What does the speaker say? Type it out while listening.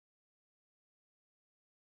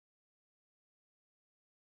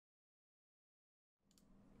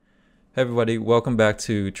Hey everybody, welcome back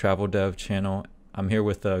to travelDev channel. I'm here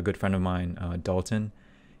with a good friend of mine, Dalton.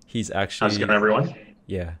 He's How's it going, actually,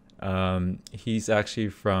 everyone? he's actually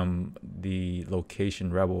from the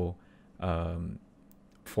Location Rebel um,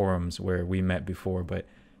 forums where we met before, but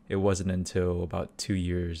it wasn't until about 2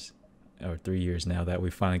 years or 3 years now that we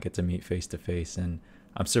finally get to meet face to face, and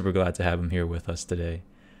I'm super glad to have him here with us today.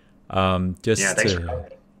 Yeah, Just thanks for to, coming.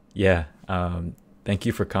 yeah, thank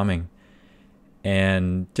you for coming.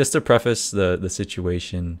 And just to preface the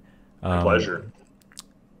situation, My um, pleasure.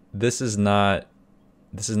 this is not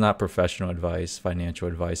this is not professional advice, financial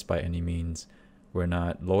advice by any means. We're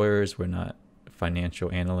not lawyers, we're not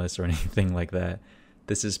financial analysts or anything like that.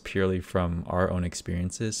 This is purely from our own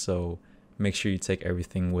experiences. So make sure you take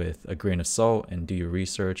everything with a grain of salt and do your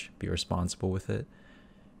research, be responsible with it.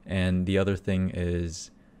 And the other thing is,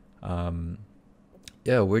 um,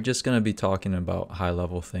 yeah, we're just going to be talking about high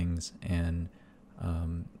level things and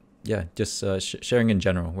um, yeah, just sharing in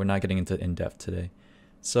general. We're not getting into in depth today.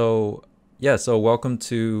 So, yeah, so welcome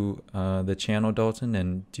to the channel, Dalton.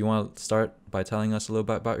 And do you want to start by telling us a little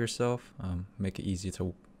bit about yourself? Make it easy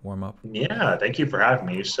to warm up. Yeah, thank you for having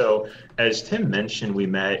me. So, as Tim mentioned, we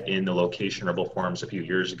met in the Location Rebel forums a few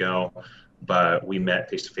years ago, but we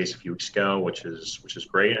met face to face a few weeks ago, which is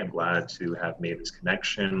great. I'm glad to have made this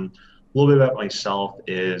connection. A little bit about myself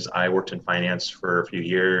is I worked in finance for a few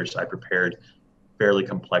years. I prepared fairly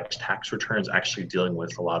complex tax returns, actually dealing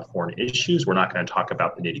with a lot of foreign issues. We're not going to talk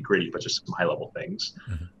about the nitty gritty, but just some high level things.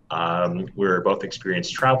 Hmm. We're both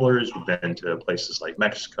experienced travelers. We've been to places like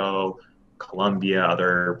Mexico, Colombia,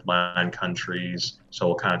 other land countries. So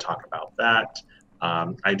we'll kind of talk about that.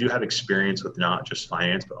 I do have experience with not just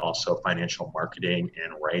finance, but also financial marketing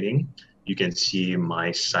and writing. You can see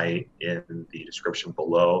my site in the description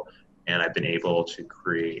below, and I've been able to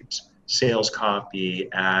create sales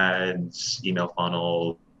copy, ads, email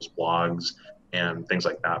funnels, blogs, and things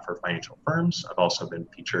like that for financial firms. I've also been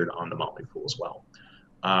featured on the Motley Fool as well.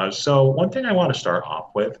 So one thing I want to start off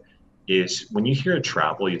with is when you hear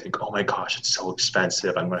travel, you think, oh my gosh, it's so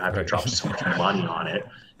expensive. I'm going to have to Right. drop so much money on it.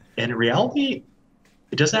 And in reality,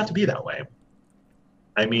 it doesn't have to be that way.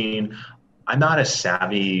 I mean, I'm not a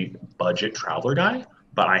savvy budget traveler guy,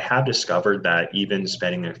 but I have discovered that even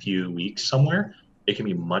spending a few weeks somewhere, it can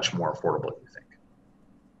be much more affordable than you think.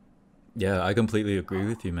 Yeah, I completely agree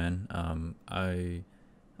with you, man. I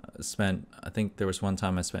think there was one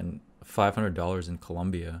time I spent $500 in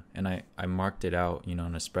Colombia, and I marked it out,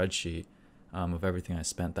 on a spreadsheet of everything I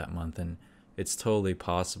spent that month, and it's totally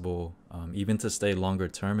possible, even to stay longer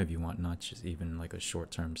term if you want, not just even like a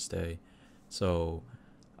short term stay. So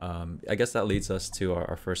I guess that leads us to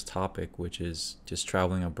our first topic, which is just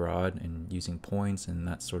traveling abroad and using points and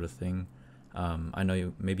that sort of thing. I know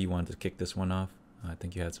you wanted to kick this one off. I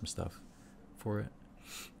think you had some stuff for it.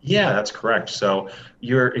 Yeah, that's correct. So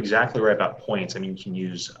you're exactly right about points. I mean, you can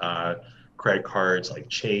use credit cards like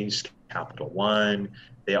Chase, Capital One.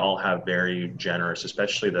 They all have very generous,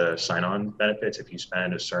 especially the sign-on benefits if you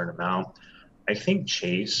spend a certain amount. I think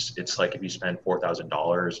Chase, it's like if you spend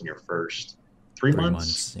 $4,000 in your first three 3 months,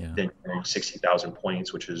 months, yeah. then you earn 60,000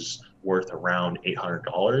 points, which is worth around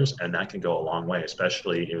 $800. And that can go a long way,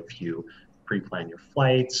 especially if you pre-plan your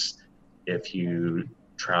flights, if you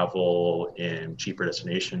travel in cheaper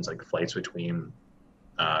destinations like flights between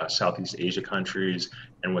Southeast Asia countries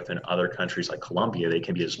and within other countries like Colombia, they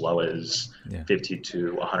can be as low as Yeah. 50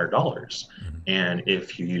 to $100. Hmm. And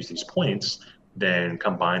if you use these points, then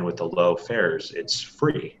combined with the low fares, it's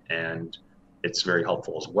free and it's very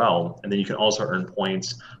helpful as well. And then you can also earn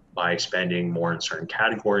points by spending more in certain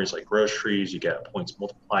categories like groceries, you get points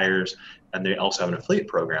multipliers, and they also have an affiliate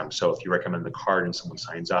program. So if you recommend the card and someone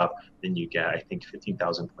signs up, then you get, I think,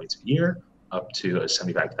 15,000 points a year up to a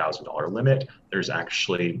 $75,000 limit. There's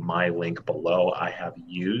actually my link below. I have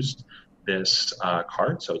used this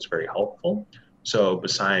card, so it's very helpful. So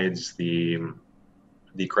besides the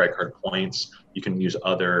credit card points, you can use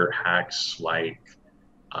other hacks like,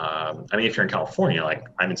 I mean, if you're in California, like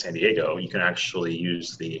I'm in San Diego, you can actually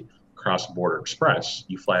use the cross border express.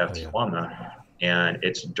 You fly out Oh to yeah. Tijuana, and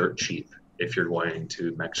it's dirt cheap if you're going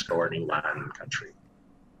to Mexico or any Latin country.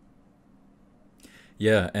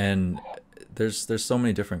 Yeah, and there's so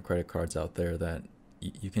many different credit cards out there that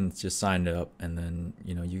you can just sign it up, and then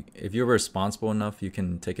you if you're responsible enough, you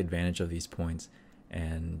can take advantage of these points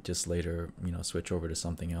and just later switch over to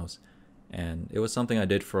something else. And it was something I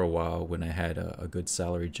did for a while when I had a good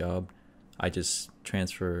salary job. I just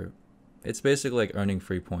transfer. It's basically like earning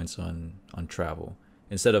free points on travel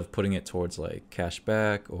instead of putting it towards like cash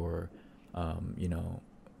back or um, you know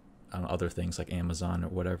on other things like Amazon or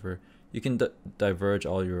whatever, you can diverge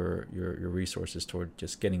all your resources toward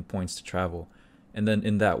just getting points to travel. And then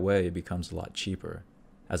in that way, it becomes a lot cheaper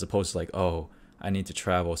as opposed to like, oh, I need to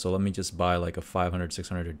travel, so let me just buy like a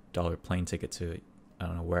 $500-$600 plane ticket to, I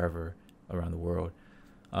don't know, wherever around the world.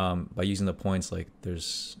 By using the points, like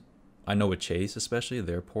I know with Chase, especially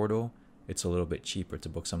their portal, it's a little bit cheaper to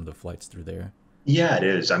book some of the flights through there. Yeah, it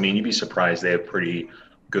is. I mean, you'd be surprised. They have pretty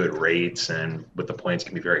good rates, and with the points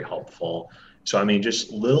can be very helpful. So, I mean,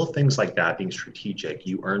 just little things like that, being strategic,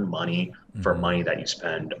 you earn money for Mm-hmm. money that you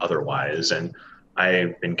spend otherwise. And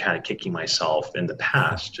I've been kind of kicking myself in the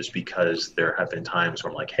past just because there have been times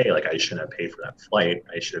where I'm like, hey, like I shouldn't have paid for that flight.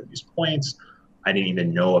 I should have used points. I didn't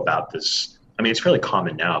even know about this. I mean, it's fairly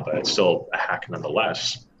common now, but it's still a hack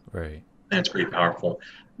nonetheless. Right. And it's pretty powerful.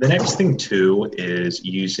 The next thing too is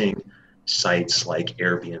using sites like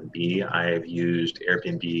Airbnb. I've used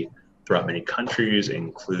Airbnb throughout many countries,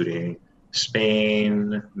 including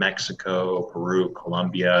Spain, Mexico, Peru,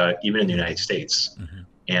 Colombia, even in the United States.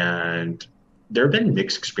 Mm-hmm. And there have been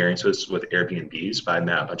mixed experiences with Airbnbs, but I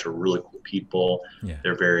met a bunch of really cool people. Yeah.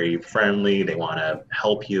 They're very friendly. They want to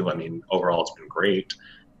help you. I mean, overall, it's been great.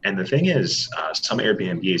 And the thing is, some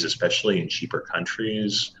Airbnbs, especially in cheaper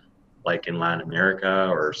countries, like in Latin America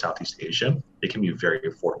or Southeast Asia, they can be very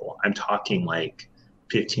affordable. I'm talking like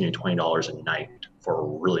 $15 and $20 a night for a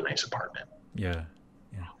really nice apartment. Yeah.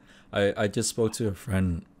 Yeah. I just spoke to a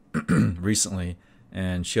friend recently,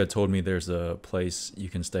 and she had told me there's a place you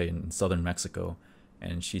can stay in southern Mexico,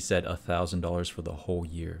 and she said $1,000 for the whole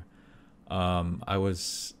year. I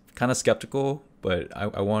was kind of skeptical, but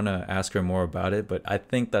I want to ask her more about it. But I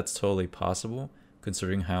think that's totally possible,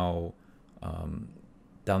 considering how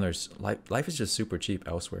down there's life is just super cheap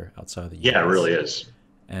elsewhere outside of the US. Yeah, it really is.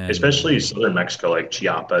 And Especially southern Mexico, like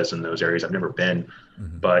Chiapas and those areas. I've never been,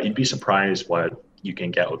 but you'd be surprised what you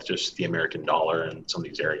can get with just the American dollar in some of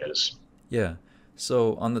these areas. yeah.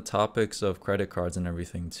 So on the topics of credit cards and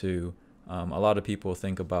everything too, a lot of people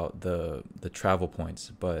think about the travel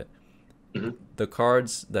points, but Mhm. the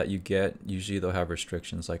cards that you get, usually they'll have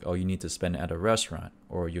restrictions like, oh, you need to spend it at a restaurant,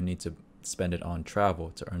 or you need to spend it on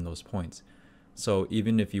travel to earn those points. So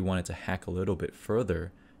even if you wanted to hack a little bit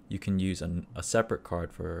further, you can use a separate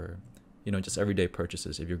card for, just everyday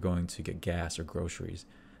purchases if you're going to get gas or groceries.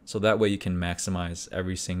 So that way you can maximize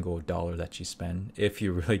every single dollar that you spend if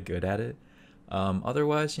you're really good at it.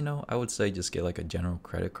 Otherwise, I would say just get like a general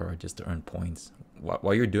credit card just to earn points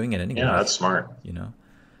while you're doing it Yeah, that's anyways, smart. you know?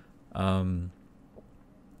 Um,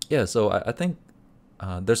 yeah, so I think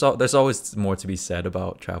there's always more to be said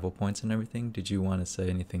about travel points and everything. Did you want to say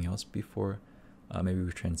anything else before maybe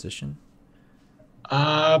we transition?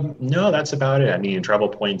 No, that's about it. I mean, travel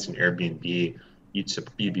points and Airbnb,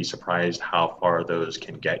 you'd be surprised how far those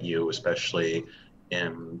can get you, especially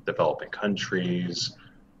in developing countries.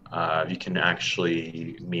 You can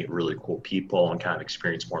actually meet really cool people and kind of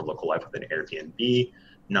experience more local life with an Airbnb.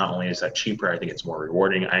 Not only is that cheaper, I think it's more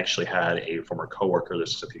rewarding. I actually had a former coworker,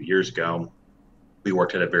 this was a few years ago. We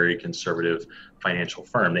worked at a very conservative financial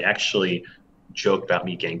firm. They actually joked about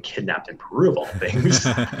me getting kidnapped in Peru of all things.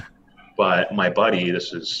 But my buddy,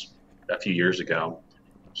 this was a few years ago,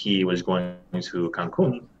 he was going to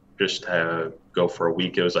Cancun just to go for a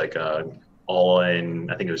week. It was like all in,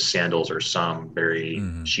 I think it was Sandals or some very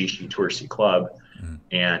shishi touristy club.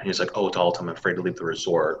 And he was like, oh, Dalton, I'm afraid to leave the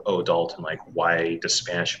resort. Oh, Dalton, like, why does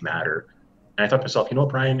Spanish matter? And I thought to myself, you know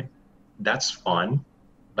what, Brian, that's fun,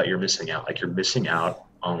 but you're missing out. Like, you're missing out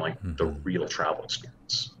on like the real travel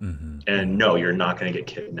experience. And no, you're not going to get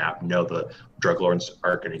kidnapped. No, the drug lords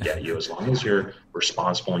aren't going to get you as long as you're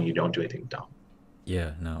responsible and you don't do anything dumb.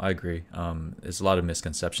 Yeah, no, I agree. There's a lot of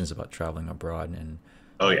misconceptions about traveling abroad, and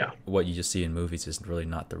Oh, yeah. what you just see in movies is really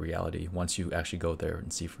not the reality once you actually go there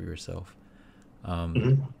and see for yourself.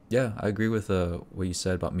 Yeah, I agree with what you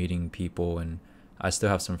said about meeting people, and I still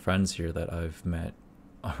have some friends here that I've met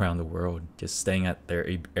around the world just staying at their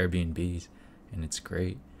Airbnbs, and it's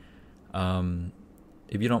great.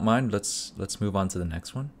 If you don't mind, let's move on to the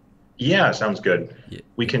next one. Yeah, sounds good. Yeah,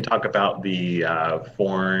 We can talk about the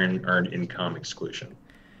foreign earned income exclusion.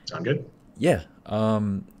 Sound good? yeah.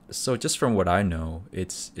 So just from what I know,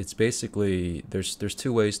 it's basically there's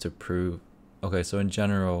two ways to prove. Okay, so in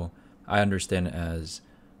general, I understand it as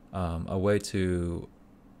a way to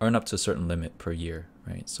earn up to a certain limit per year,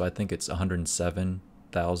 right? So I think it's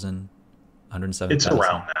 107,000, It's 107,000.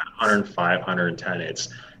 around that 105, 110. It's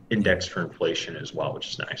indexed for inflation as well, which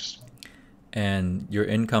is nice. And your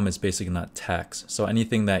income is basically not taxed. So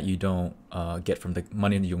anything that you don't get from the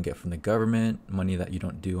money that you don't get from the government, money that you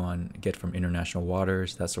don't get from international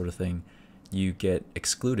waters, that sort of thing, you get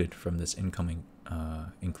excluded from this incoming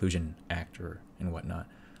Inclusion Act and whatnot.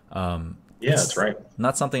 Yeah, that's right.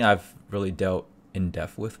 Not something I've really dealt in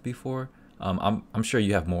depth with before. I'm sure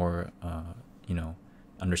you have more,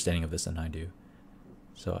 understanding of this than I do.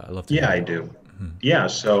 So I love to Yeah, hear. I do. Yeah,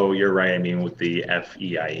 so you're right. I mean, with the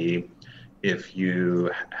FEIE, if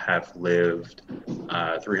you have lived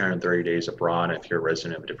 330 days abroad, if you're a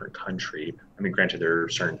resident of a different country, I mean, granted, there are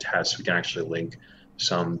certain tests. We can actually link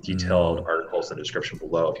some detailed articles in the description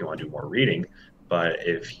below if you want to do more reading. But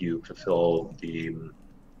if you fulfill the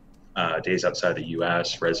days outside the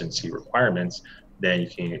U.S. residency requirements, then you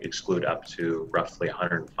can exclude up to roughly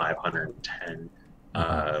 105,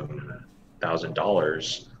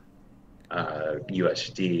 $110,000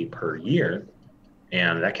 USD per year,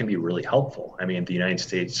 and that can be really helpful. I mean, the United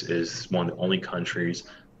States is one of the only countries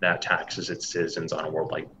that taxes its citizens on a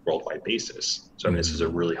worldwide basis. So I mean, this is a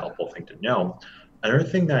really helpful thing to know. Another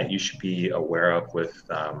thing that you should be aware of with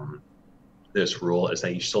this rule is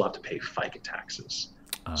that you still have to pay FICA taxes.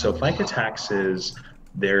 So FICA taxes,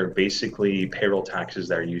 they're basically payroll taxes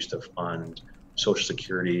that are used to fund Social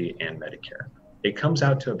Security and Medicare. It comes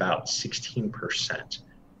out to about 16%,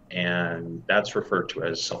 and that's referred to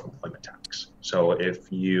as self-employment tax. So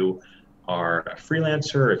if you are a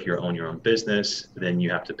freelancer, if you own your own business, then you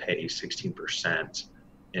have to pay 16%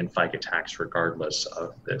 in FICA tax regardless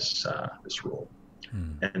of this rule.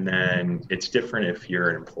 And then it's different if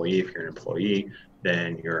you're an employee. If you're an employee,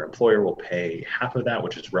 then your employer will pay half of that,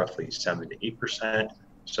 which is roughly 7 to 8%.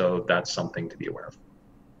 So that's something to be aware of.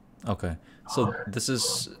 Okay. So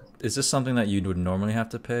is this something that you would normally have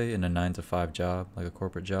to pay in a 9 to 5 job, like a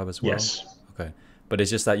corporate job as well? Yes. Okay. But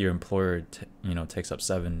it's just that your employer, takes up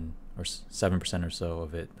 7% or so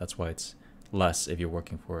of it. That's why it's less if you're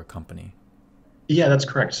working for a company. Yeah, that's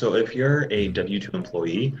correct. So if you're a W-2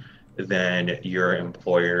 employee, then your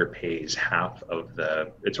employer pays half of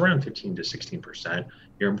it's around 15 to 16%.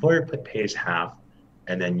 Your employer pays half,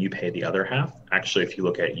 and then you pay the other half. Actually, if you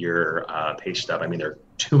look at your pay stub, I mean, there are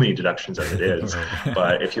too many deductions as it is,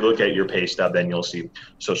 but if you look at your pay stub, then you'll see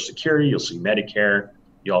Social Security, you'll see Medicare,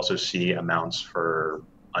 you also see amounts for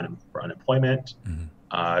unemployment.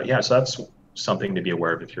 So that's something to be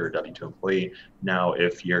aware of if you're a W-2 employee. Now,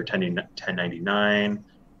 if you're 1099,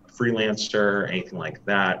 freelancer, anything like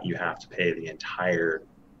that, you have to pay the entire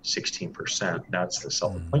 16%. That's the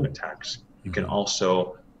self-employment tax. You can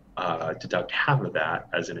also deduct half of that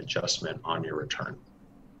as an adjustment on your return.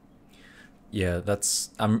 Yeah,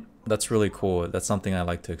 that's really cool. That's something I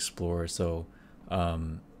like to explore. So,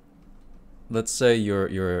 let's say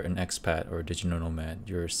you're an expat or a digital nomad.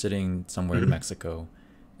 You're sitting somewhere in Mexico,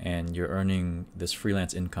 and you're earning this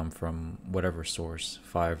freelance income from whatever source,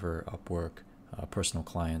 Fiverr, Upwork, personal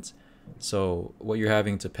clients. So what you're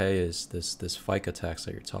having to pay is this FICA tax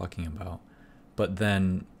that you're talking about, but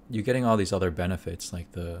then you're getting all these other benefits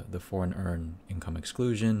like the foreign earned income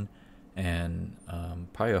exclusion, and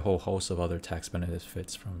probably a whole host of other tax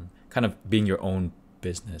benefits from kind of being your own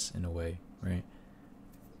business in a way, right?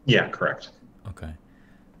 Yeah, correct. Okay.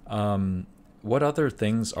 What other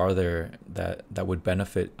things are there that would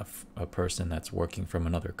benefit a person that's working from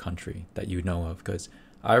another country that you know of? Because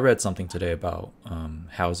I read something today about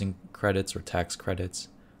housing credits or tax credits.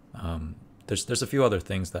 There's a few other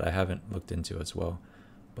things that I haven't looked into as well,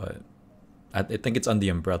 but I think it's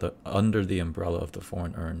under the umbrella of the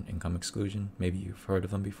foreign earned income exclusion. Maybe you've heard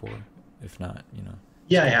of them before. If not,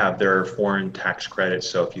 Yeah, I have. There are foreign tax credits.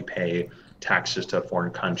 So if you pay taxes to a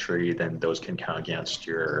foreign country, then those can count against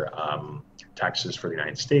your taxes for the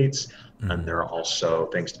United States. And there are also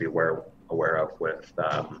things to be aware of with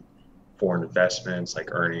foreign investments, like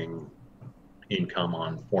earning income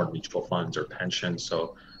on foreign mutual funds or pensions.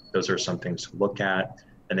 So those are some things to look at.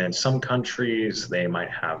 And then some countries, they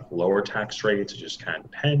might have lower tax rates. It just kind of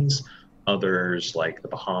depends. Others, like the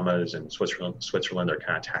Bahamas and Switzerland are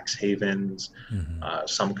kind of tax havens.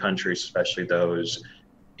 Some countries, especially those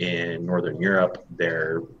in Northern Europe,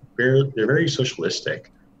 they're very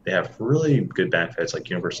socialistic. They have really good benefits like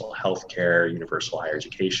universal health care, universal higher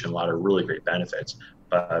education, a lot of really great benefits,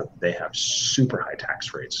 but they have super high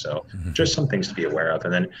tax rates. So just some things to be aware of.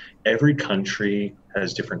 And then every country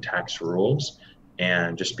has different tax rules,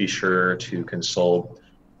 and just be sure to consult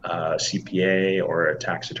a CPA or a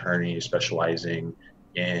tax attorney specializing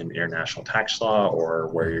in international tax law or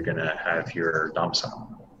where you're going to have your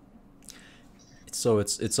domicile. So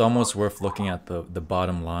it's almost worth looking at the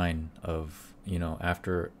bottom line of,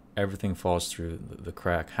 after everything falls through the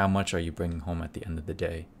crack, how much are you bringing home at the end of the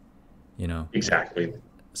day? Exactly.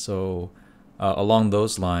 So along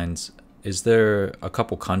those lines, is there a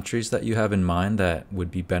couple countries that you have in mind that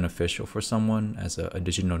would be beneficial for someone as a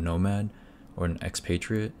digital nomad or an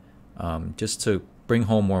expatriate? just to bring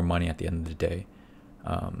home more money at the end of the day.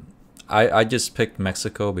 I just picked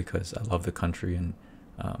Mexico because I love the country, and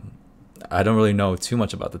I don't really know too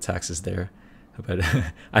much about the taxes there, but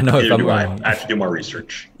I know if I'm I have to do more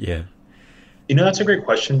research. Yeah. That's a great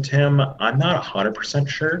question, Tim. I'm not 100%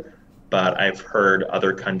 sure, but I've heard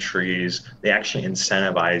other countries, they actually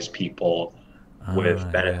incentivize people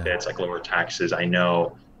with benefits like lower taxes. I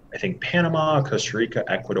think Panama, Costa Rica,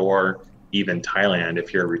 Ecuador, even Thailand,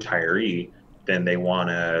 if you're a retiree, then they want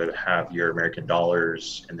to have your American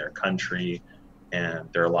dollars in their country. And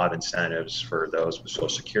there are a lot of incentives for those with Social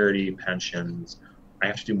Security, pensions. I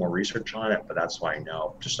have to do more research on it, but that's why I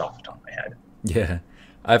know just off the top of my head. Yeah.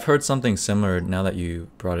 I've heard something similar now that you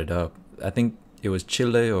brought it up. I think it was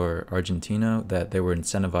Chile or Argentina that they were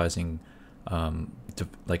incentivizing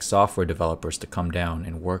like software developers to come down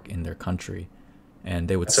and work in their country, and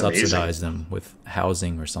they would subsidize them with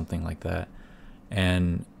housing or something like that.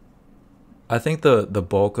 And I think the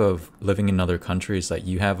bulk of living in other countries, like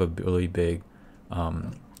you have a really big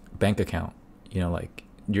bank account, like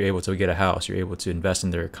you're able to get a house, you're able to invest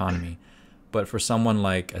in their economy. But for someone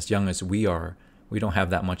like as young as we are, we don't have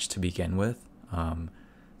that much to begin with.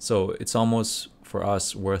 So it's almost for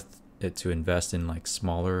us worth it to invest in like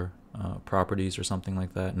smaller properties or something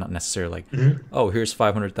like that. Not necessarily like, oh, here's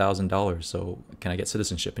 $500,000, so can I get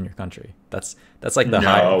citizenship in your country? That's like the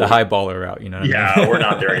high baller route, what I mean? We're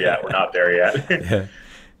not there yet. We're not there yet.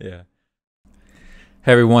 Yeah.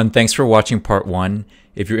 Hey everyone, thanks for watching part 1.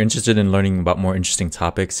 If you're interested in learning about more interesting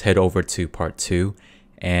topics, head over to part 2,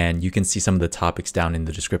 and you can see some of the topics down in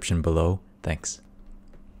the description below. Thanks.